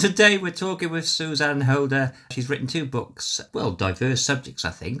Today we're talking with Suzan Holder. She's written 2 books, well, diverse subjects,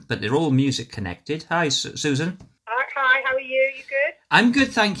 I think, but they're all music connected. Hi, Susan. Hi, how are you? You good? I'm good,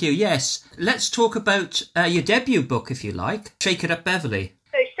 thank you, yes. Let's talk about your debut book, if you like, Shake It Up, Beverly.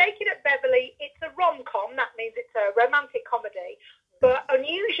 So Shake It Up, Beverly, it's a rom-com. That means it's a romantic comedy. But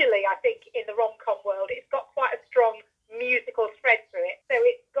unusually, I think, in the rom-com world, it's got quite a strong musical thread through it. So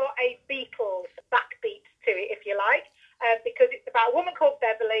it's got a Beatles backbeat to it, if you like, because it's about a woman called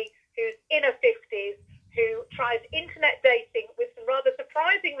Beverly who's in her 50s, who tries internet dating with some rather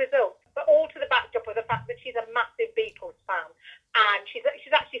surprising results, but all to the backdrop of the fact that she's a massive Beatles fan. And she's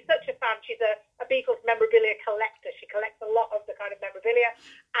actually such a fan. She's a Beatles memorabilia collector. She collects a lot of the kind of memorabilia.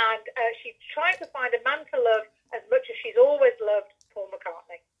 And she's trying to find a man to love as much as she's always loved Paul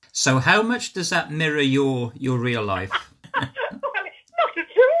McCartney. So how much does that mirror your real life? Well, not at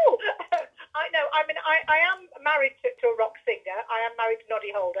all. I know. I mean, I am married to a rock singer. I am married to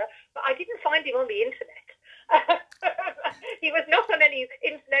Noddy Holder, but I didn't find him on the internet. He was not on any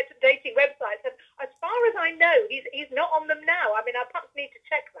internet dating websites, and as far as I know, he's not on them now. I mean, I perhaps need to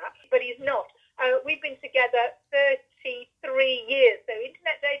check that, but he's not. We've been together 33 years, so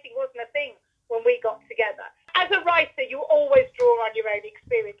internet dating wasn't a thing when we got together. As a writer, you always draw on your own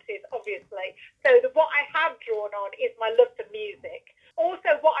experiences, obviously. So what I have drawn on is my love for music.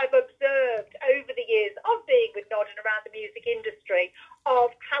 Also, what I've observed over the years of being with Nod and around the music industry,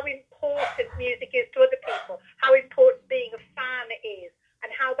 of how important music is to other people, how important being a fan is,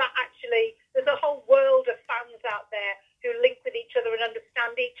 and how that actually, there's a whole world of fans out there who link with each other and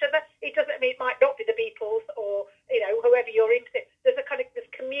understand each other. It doesn't mean it might not be the Beatles or, whoever you're into. There's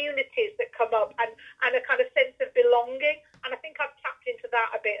communities that come up and a kind of sense of belonging. And I think I've tapped into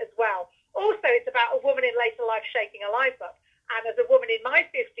that a bit as well. Also, it's about a woman in later life shaking her life up. And as a woman in my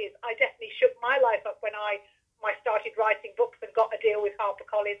 50s, I definitely shook my life up when I started writing books and got a deal with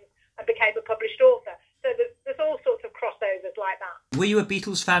HarperCollins and became a published author. So there's all sorts of crossovers like that. Were you a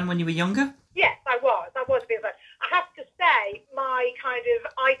Beatles fan when you were younger? Yes, I was. I was a bit of a... I have to say, my kind of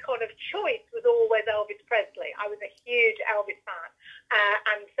icon of choice was always Elvis Presley. I was a huge Elvis fan.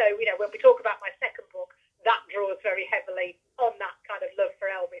 And so, when we talk about my second book, that draws very heavily on that kind of love for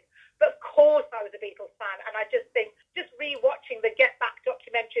Elvis. But of course I was a Beatles fan, and I just think, just re-watching the Get Back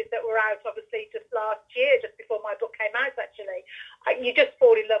documentaries that were out, obviously, just last year, just before my book came out, actually, you just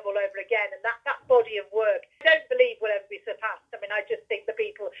fall in love all over again, and that body of work, I don't believe will ever be surpassed. I mean, I just think the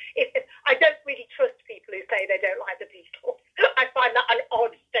people, I don't really trust people who say they don't like the Beatles. I find that an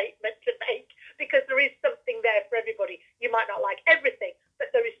odd statement to make, because there is something there for everybody. You might not like everything,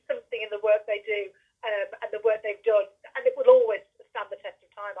 but there is something in the work they do, and the work they've done, and it will always stand the test of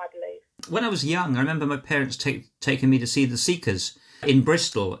time, I believe. When I was young, I remember my parents taking me to see the Seekers in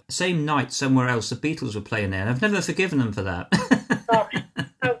Bristol. Same night, somewhere else, the Beatles were playing there, and I've never forgiven them for that.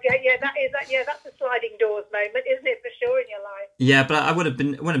 Okay, that's a sliding doors moment, isn't it, for sure, in your life? Yeah, but I wouldn't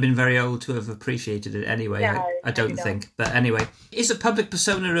have been very old to have appreciated it anyway. No, I don't think. But anyway, is the public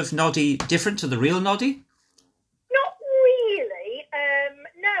persona of Noddy different to the real Noddy? Not really.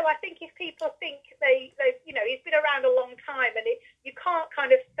 No, I think if people think he's been around a long time, and you can't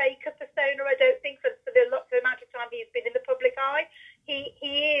kind of fake a persona. I don't think for the amount of time he's been in the public eye. He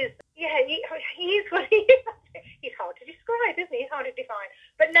is what he is. He's hard to describe, isn't he? He's hard to define.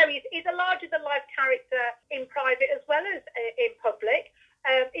 But no, he's a larger-than-life character in private as well as in public.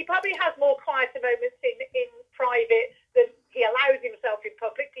 He probably has more quieter moments in private than he allows himself in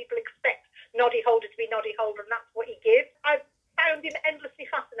public. People expect Noddy Holder to be Noddy Holder, and that's what he gives. I've found him endlessly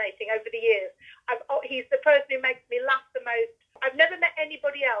fascinating over the years. He's the person who makes me laugh the most. I've never met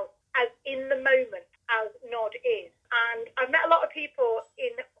anybody else as in the moment as Nod is. And I've met a lot of people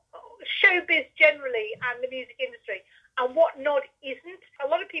in showbiz generally and the music industry, and what Nod isn't. A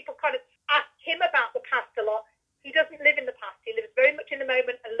lot of people kind of ask him about the past a lot. He doesn't live in the past. He lives very much in the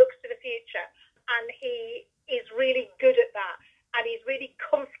moment and looks to the future, and he is really good at that, and he's really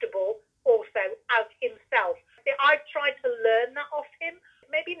comfortable also as himself. I've tried to learn that off him.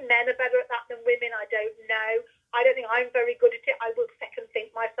 Maybe men are better at that than women, I don't know. I don't think I'm very good at it. I will second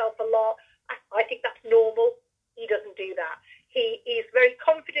think myself a lot. I think that's normal. He doesn't do that. He is very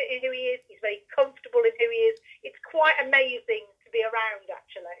confident in who he is. He's very comfortable in who he is. It's quite amazing to be around,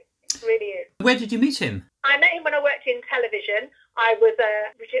 actually. It really is. Where did you meet him? I met him when I worked in television. I was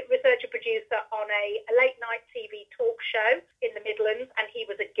a researcher producer on a late-night TV talk show in the Midlands, and he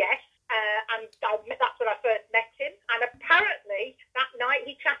was a guest. And that's when I first met him. And apparently, that night,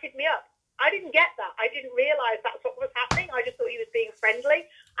 he chatted me up. I didn't get that. I didn't realise that's what was happening. I just thought he was being friendly.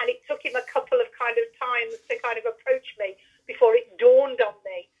 And it took him a couple of kind of times to kind of approach me before it dawned on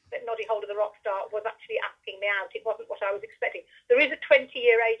me that Noddy Holder, the rock star, was actually asking me out. It wasn't what I was expecting. There is a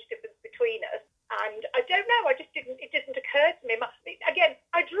 20-year age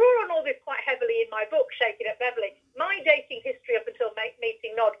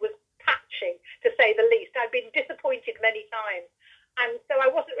And so I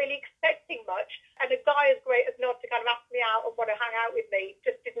wasn't really expecting much. And a guy as great as Nod to kind of ask me out and want to hang out with me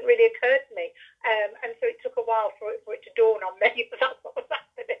just didn't really occur to me. And so it took a while for it to dawn on me that that's what was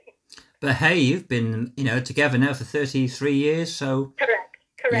happening. But hey, you've been, together now for 33 years, so... Correct.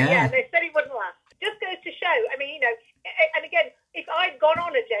 Yeah, and they said it wouldn't last. Just goes to show, I mean, and again, if I'd gone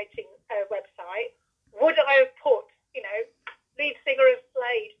on a dating website, would I have put, lead singer of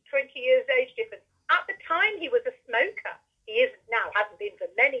Slade, 20 years age difference? At the time, he was a smoker. He isn't now, hasn't been for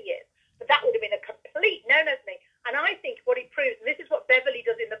many years. But that would have been a complete no-no to me. And I think what it proves, and this is what Beverly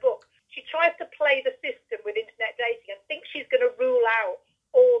does in the book, she tries to play the system with internet dating and thinks she's going to rule out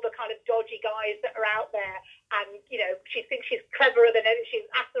all the kind of dodgy guys that are out there. And, she thinks she's cleverer than ever. She'll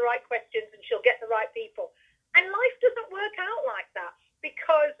ask the right questions and she'll get the right people. And life doesn't work out like that,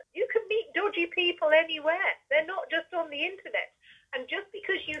 because you can meet dodgy people anywhere. They're not just on the internet. And just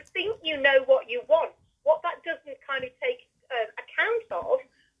because you think you know what you want, what that doesn't kind of take account of,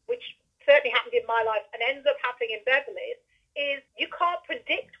 which certainly happened in my life and ends up happening in Beverly's, is you can't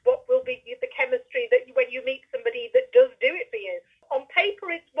predict what will be the chemistry that when you meet somebody that does do it for you. On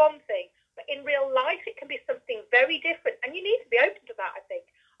paper, it's one thing, but in real life, it can be something very different. And you need to be open to that, I think.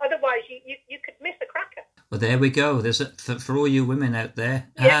 Otherwise, you could miss a cracker. Well, there we go. There's for all you women out there,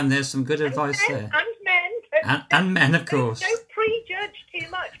 yeah. And there's some good advice there. And men. And men, of course. Don't prejudge too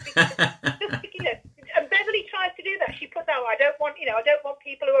much. Because and Beverly tries to do that. She puts out, I don't want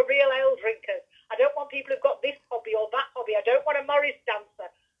people who are real ale drinkers. I don't want people who've got this hobby or that hobby. I don't want a Morris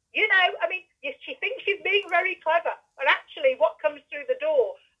dancer. She thinks she's being very clever. And actually, what comes through the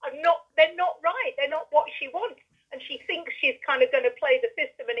door they're not right. They're not what she wants. And she thinks she's kind of going to play the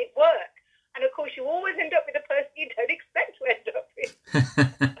system and it works. And of course, you always end up with a person you don't expect to end up with.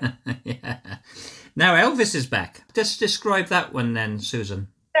 Yeah. Now, Elvis is back. Just describe that one then,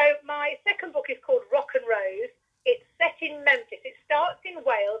 Susan. So my second book is called Rock and Rose. It's set in Memphis. It starts in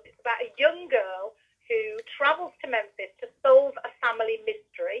Wales. It's about a young girl who travels to Memphis to solve a family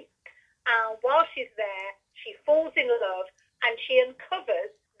mystery. And while she's there, she falls in love and she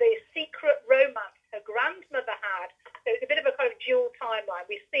uncovers the secret romance her grandmother had. So it's a bit of a kind of dual timeline.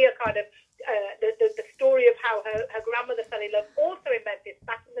 We see a kind of the story of how her grandmother fell in love also in Memphis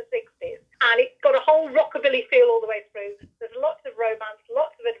back in the 60s. And it's got a whole rockabilly feel all the way through. There's lots of romance,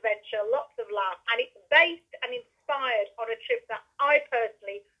 lots of adventure, lots of laugh. And it's based and inspired on a trip that I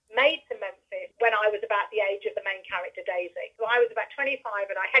personally made to Memphis when I was about the age of the main character, Daisy. So I was about 25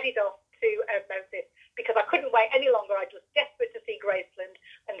 and I headed off to Memphis because I couldn't wait any longer. I was desperate to see Graceland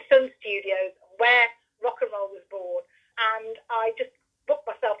and Sun Studios, where rock and roll was born. And I just booked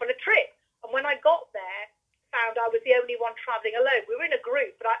myself on a trip. And when I got there, found I was the only one travelling alone. We were in a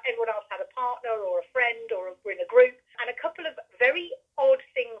group, but everyone else had a partner or a friend or were in a group. And a couple of very odd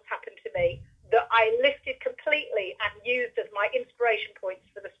things happened to me that I lifted completely and used as my inspiration points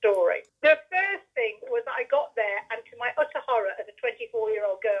for the story. The first thing was that I got there, and to my utter horror as a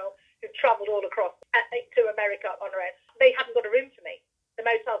 24-year-old girl who travelled all across to America on her own, they hadn't got a room for me. The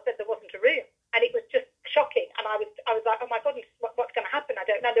motel said there wasn't a room. And it was just shocking. And I was like, oh my goodness, what's going to happen? I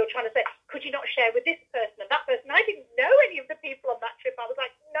don't know. They were trying to say, could you not share with this person and that person? I didn't know any of the people on that trip. I was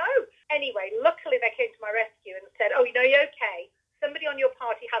like, no. Anyway, luckily they came to my rescue and said, oh, you're okay. Somebody on your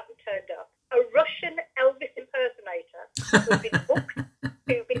party hasn't turned up. A Russian Elvis impersonator who's been booked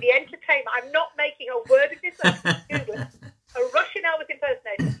to be the entertainment. I'm not making a word of this up. Google it. A Russian Elvis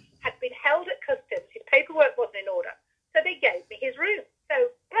impersonator had been held at customs. His paperwork wasn't in order. So they gave me his room.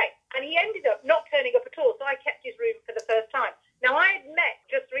 So, great. And he ended up not turning up at all, so I kept his room for the first time. Now, I had met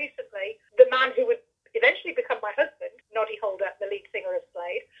just recently the man who would eventually become my husband, Noddy Holder, the lead singer of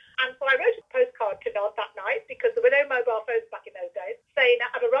Slade. And so I wrote a postcard to Nod that night, because there were no mobile phones back in those days, saying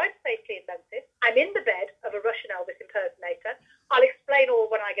I've arrived safely in Memphis. I'm in the bed of a Russian Elvis impersonator.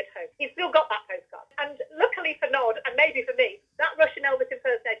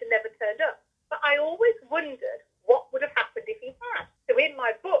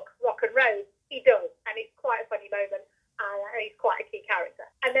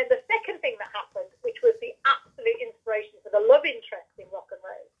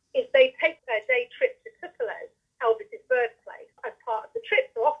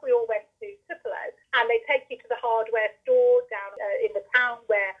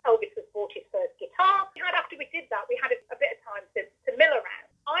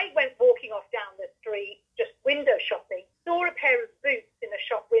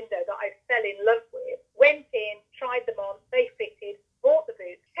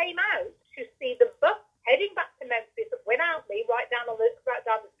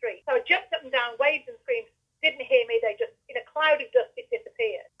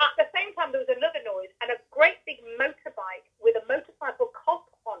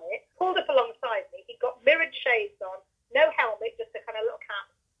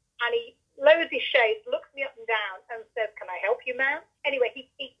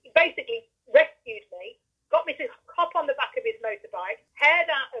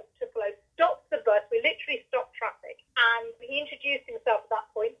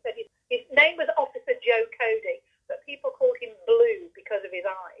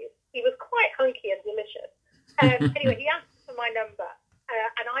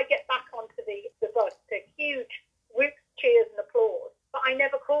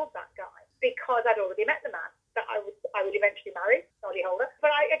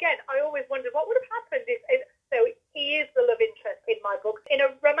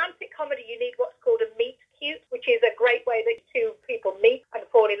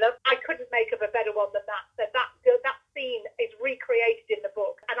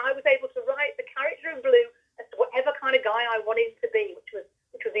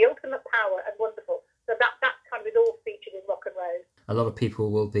 a lot of people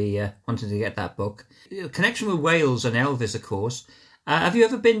will be wanting to get that book. Connection with Wales and Elvis, of course. Have you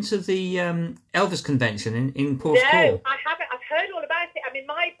ever been to the Elvis convention in Porth Call? No, I haven't. I've heard all about it. I mean,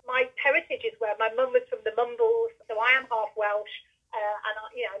 my heritage is where my mum was from the Mumbles, so I am half Welsh. And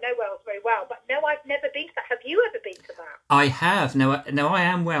I know Wales very well, but no, I've never been to that. Have you ever been to that? I have. No, I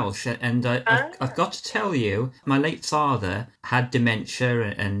am Welsh, and I've got to tell you, my late father had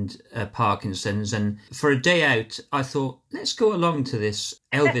dementia and Parkinson's, and for a day out, I thought, let's go along to this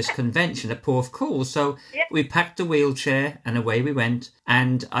Elvis convention at Porth Call. So we packed a wheelchair, and away we went,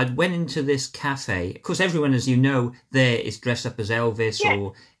 and I went into this cafe. Of course, everyone, as you know, there is dressed up as Elvis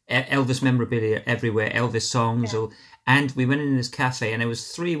or Elvis memorabilia everywhere, Elvis songs, and we went in this cafe, and there was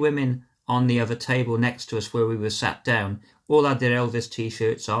 3 women on the other table next to us where we were sat down. All had their Elvis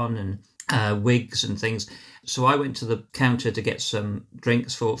T-shirts on and wigs and things. So I went to the counter to get some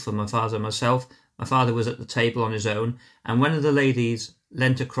drinks for my father and myself. My father was at the table on his own, and one of the ladies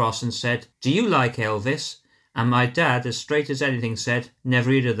leant across and said, "Do you like Elvis?" And my dad, as straight as anything, said,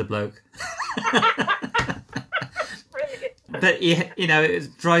 "Never heard of the bloke." But, it was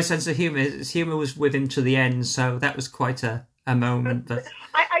a dry sense of humour. His humour was with him to the end, so that was quite a moment. But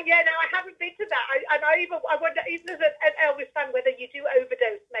I haven't been to that. I wonder, even as an Elvis fan, whether you do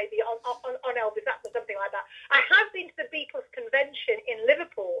overdose maybe on Elvis or something like that. I have been to the Beatles convention in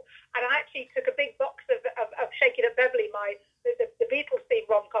Liverpool, and I actually took a big box of Shake It Up Beverly, the Beatles theme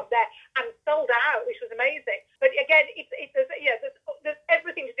rom-com there, and sold out, which was amazing. But again, there's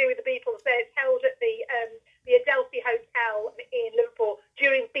everything to do with the Beatles there. It's held at the Adelphi Hotel in Liverpool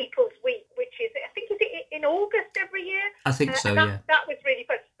during Beatles Week, which is, I think, is it in August every year? I think so, That was really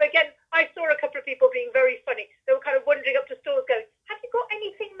fun. But again, I saw a couple of people being very funny. They were kind of wandering up to stores going, "Have you got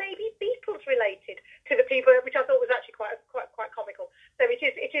anything maybe Beatles related?" to the people, which I thought was actually quite comical. So it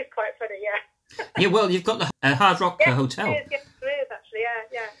is quite funny, Yeah, well, you've got the Hard Rock Hotel. It is actually,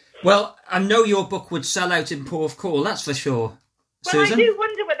 yeah. Well, I know your book would sell out in Porth Call, that's for sure. Well, Susan? I do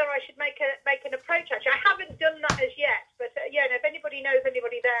wonder whether I should make an approach, actually. I haven't done that as yet, but if anybody knows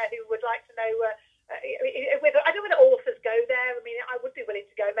anybody there who would like to know, I don't know whether authors go there. I mean, I would be willing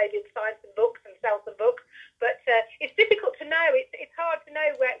to go, maybe and sign some books and sell some books, but it's difficult to know. It's hard to know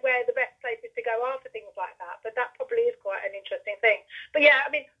where the best places to go are for things like that, but that probably is quite an interesting thing. But yeah, I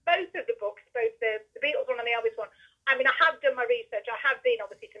mean, both of the books, both the Beatles one and the Elvis one, I mean, I have done my research. I have been,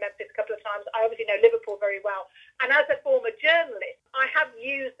 obviously, to Memphis a couple of times. I obviously know Liverpool very well. And as a former journalist, I have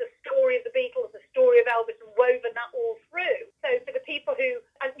used the story of the Beatles, the story of Elvis, and woven that all through. So for the people who,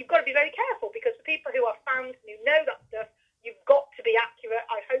 and you've got to be very careful, because for people who are fans and who know that stuff, you've got to be accurate.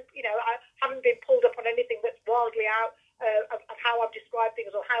 I hope, I haven't been pulled up on anything that's wildly out of how I've described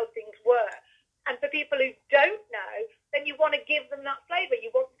things or how things were. And for people who don't know, then you want to give them that flavour.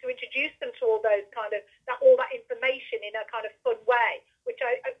 You want to introduce them to all those all that information in a kind of fun way, which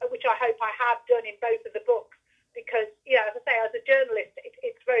I hope I have done in both of the books. Because, as I say, as a journalist,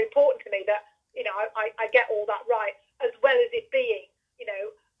 it's very important to me that, I get all that right, as well as it being,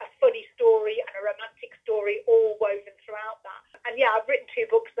 a funny story and a romantic story all woven throughout that. And I've written 2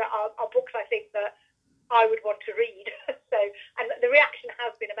 books that are books I think that I would want to read. And the reaction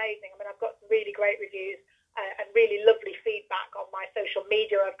has been amazing. I mean, I've got some really great reviews and really lovely feedback on my social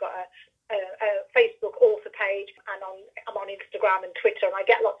media. I've got a Facebook author page, and I'm on Instagram and Twitter, and I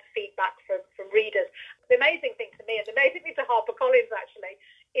get lots of feedback from readers. The amazing thing to me, and the amazing thing to HarperCollins actually,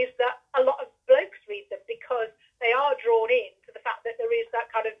 is that a lot of blokes read them because they are drawn in to the fact that there is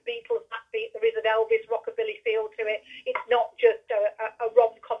that kind of Beatles backbeat, there is an Elvis rockabilly feel to it. It's not just a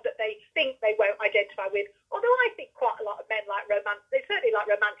rom-com that they think they won't identify with. Although I think quite a lot of men like they certainly like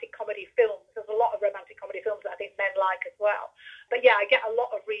romantic comedy films. There's a lot of romantic comedy films that I think men like as well. But I get a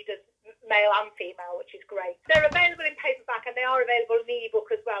lot of readers, male and female, which is great. They're available in paperback, and they are available in e-book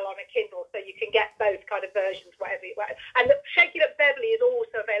as well on a Kindle, so you can get both kind of versions, whatever. And Shake It Up Beverly is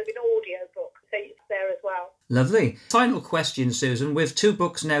also available in audio book, so it's there as well. Lovely. Final question, Susan. With 2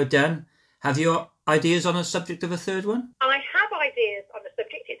 books now done, have you ideas on a subject of a 3rd one? I have ideas on the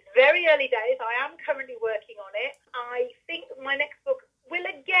subject. It's very early days. I am currently working on it. I think my next book will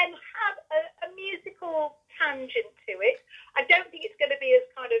again have a musical tangent to it. I don't think it's going to be as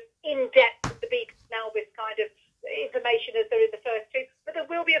kind of in-depth as the Beatles and Elvis kind of information as there is the first 2, but there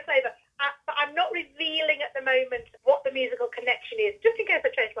will be a flavour. But I'm not revealing at the moment what the musical connection is, just in case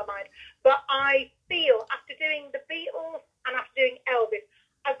I change my mind. But I feel, after doing the Beatles and after doing Elvis,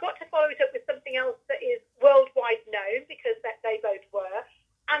 I've got to follow it up with something else that is worldwide known, because they both were.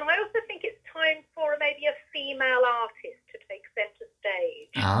 And I also think it's time for maybe a female artist to take centre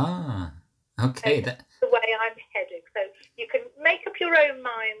stage. Ah, okay. So that's the way I'm heading. So you can make up your own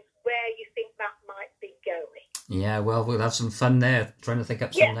minds where you think that might be going. Yeah, well, we'll have some fun there, trying to think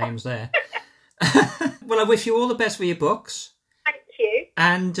up some names there. Well, I wish you all the best with your books. Thank you.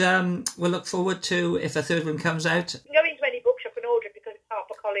 And we'll look forward to, if a third one comes out. You can go into any bookshop and order it because it's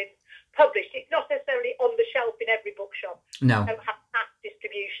HarperCollins published. It's not necessarily on the shelf in every bookshop. No. Don't have mass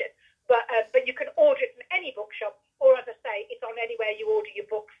distribution. But you can order it from any bookshop, or as I say, it's on anywhere you order your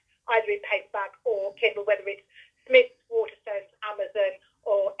books, either in paperback or Kindle, whether it's Smith's, Waterstones, Amazon,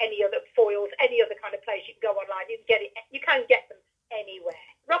 or any other Foils, any other kind of place. You can go online. You can get them anywhere.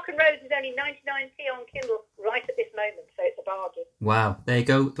 Rock and Rose is only 99p on Kindle right at this moment, so it's a bargain. Wow, there you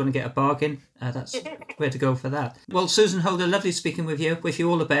go. Want to get a bargain? That's where to go for that. Well, Suzan Holder, lovely speaking with you. Wish you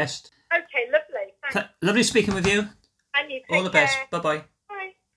all the best. Okay, lovely. Thanks. Lovely speaking with you. And you take all the best. care. Bye-bye.